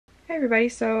Hi everybody,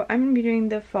 so I'm going to be doing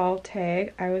the fall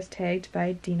tag. I was tagged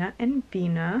by Dina and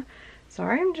Bina.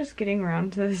 Sorry I'm just getting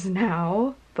around to this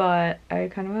now, but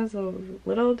I kind of was a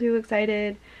little too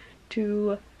excited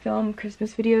to film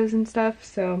Christmas videos and stuff,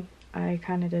 so I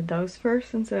kind of did those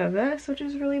first instead of this, which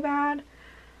is really bad.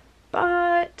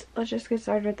 But let's just get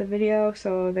started with the video.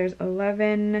 So there's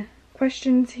 11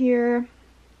 questions here,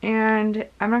 and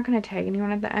I'm not going to tag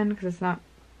anyone at the end because it's not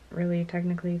really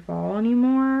technically fall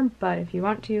anymore, but if you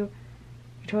want to, you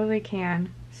totally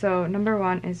can. So number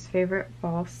 1 is favorite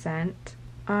fall scent.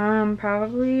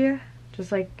 Probably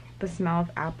just like the smell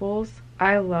of apples.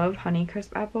 I love Honeycrisp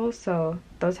apples, so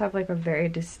those have like a very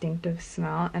distinctive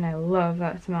smell, and I love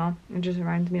that smell. It just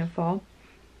reminds me of fall.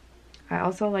 I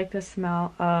also like the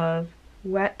smell of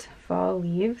wet fall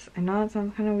leaves. I know that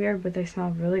sounds kind of weird, but they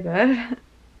smell really good.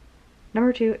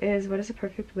 Number 2 is, what is the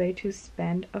perfect way to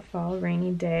spend a fall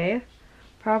rainy day?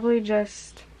 Probably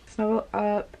just snuggle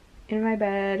up in my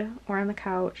bed or on the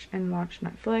couch and watch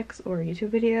Netflix or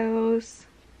YouTube videos.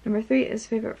 Number 3 is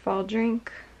favorite fall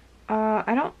drink.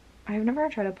 I've never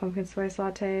tried a pumpkin spice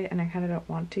latte, and I kind of don't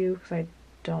want to because I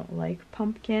don't like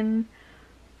pumpkin,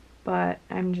 but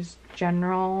I'm just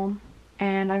general,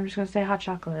 and I'm just gonna say hot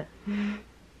chocolate.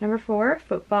 Number 4,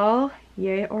 football,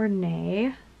 yay or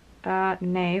nay?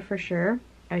 Nay for sure.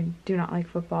 I do not like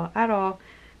football at all.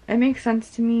 It makes sense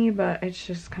to me, but it's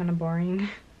just kind of boring.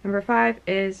 Number 5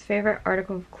 is favorite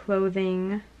article of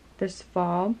clothing this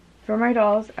fall. For my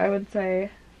dolls, I would say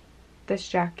this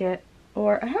jacket,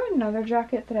 or I have another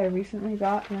jacket that I recently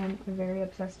got and I'm very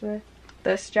obsessed with.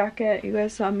 This jacket, you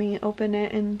guys saw me open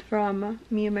it in from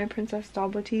Me and My Princess Doll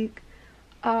Boutique.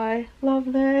 I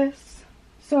love this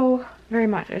so very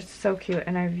much. It's so cute,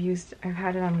 and I've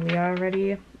had it on Leah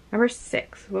already. Number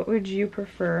 6, what would you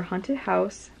prefer? Haunted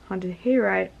house, haunted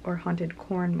hayride, or haunted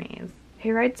corn maze?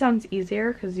 Hayride sounds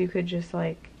easier because you could just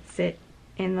like sit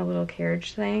in the little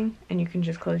carriage thing and you can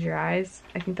just close your eyes.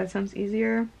 I think that sounds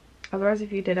easier. Otherwise,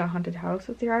 if you did a haunted house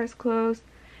with your eyes closed,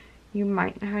 you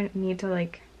might need to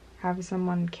like have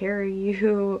someone carry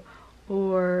you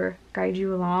or guide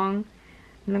you along.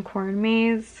 In the corn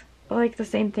maze, like the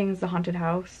same thing as the haunted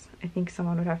house. I think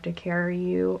someone would have to carry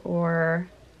you or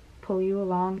pull you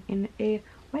along in a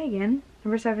wagon.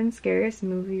 Number 7, scariest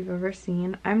movie you've ever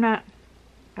seen. I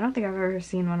don't think I've ever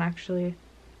seen one, actually.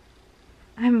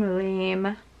 I'm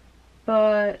lame,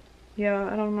 but yeah,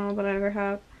 I don't know that I ever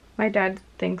have. My dad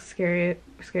thinks scary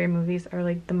movies are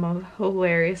like the most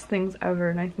hilarious things ever,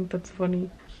 and I think that's funny.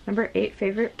 Number 8,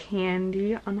 favorite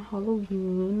candy on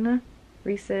Halloween.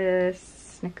 Reese's,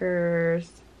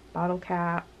 Snickers, bottle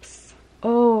caps.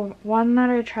 Oh, one that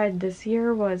I tried this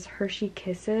year was Hershey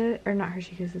Kisses, or not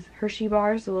Hershey Kisses, Hershey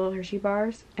bars, the little Hershey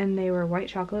bars, and they were white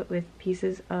chocolate with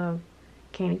pieces of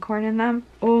candy corn in them.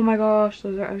 Oh my gosh,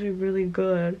 those are actually really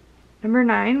good. Number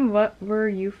 9, what were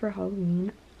you for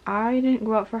Halloween? I didn't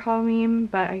go out for Halloween,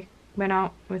 but I went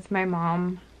out with my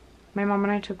mom. My mom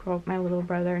and I took out my little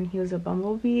brother, and he was a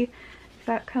bumblebee, if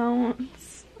that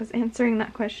counts. I was answering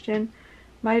that question.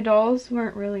 My dolls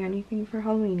weren't really anything for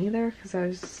Halloween either because I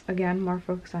was, again, more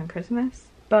focused on Christmas.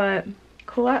 But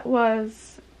Colette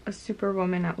was a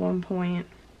superwoman at one point.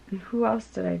 And who else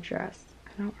did I dress?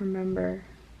 I don't remember.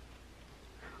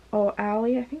 Oh,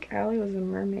 Allie. I think Allie was a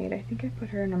mermaid. I think I put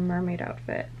her in a mermaid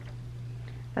outfit.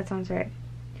 That sounds right.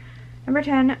 Number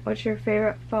 10, what's your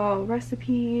favorite fall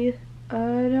recipe? I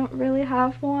don't really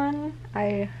have one.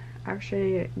 I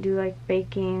actually do like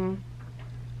baking.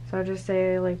 So I'll just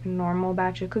say like normal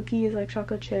batch of cookies, like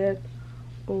chocolate chip,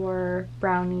 or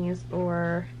brownies,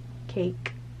 or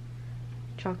cake,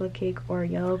 chocolate cake, or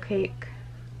yellow cake.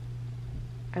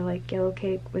 I like yellow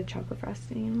cake with chocolate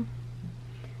frosting.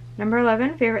 Number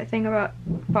 11, favorite thing about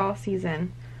fall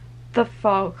season. The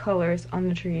fall colors on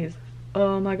the trees.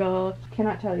 Oh my god.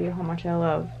 Cannot tell you how much I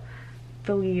love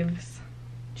the leaves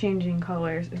changing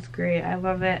colors. It's great. I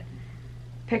love it.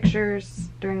 Pictures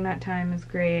during that time is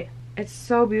great. It's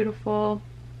so beautiful.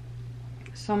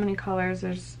 So many colors.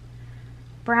 There's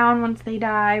brown once they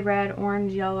die, red,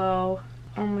 orange, yellow.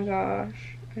 Oh my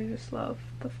gosh. I just love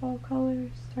the fall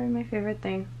colors. They're my favorite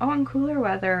thing. Oh, and cooler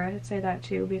weather. I'd say that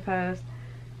too, because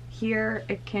here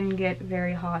it can get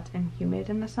very hot and humid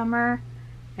in the summer,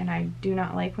 and I do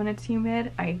not like when it's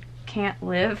humid. I can't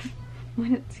live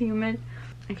when it's humid.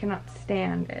 I cannot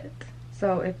stand it.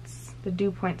 So the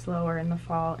dew point's lower in the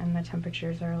fall, and the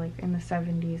temperatures are like in the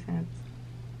 70s, and it's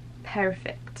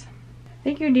perfect.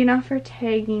 Thank you, Dina, for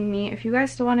tagging me. If you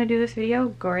guys still want to do this video,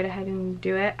 go right ahead and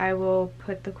do it. I will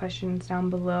put the questions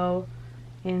down below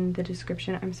in the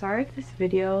description. I'm sorry if this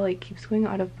video like keeps going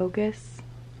out of focus,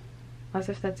 unless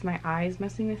if that's my eyes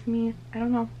messing with me. I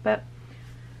don't know, but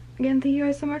Again, thank you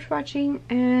guys so much for watching,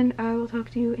 and I will talk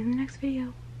to you in the next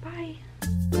video.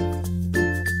 Bye!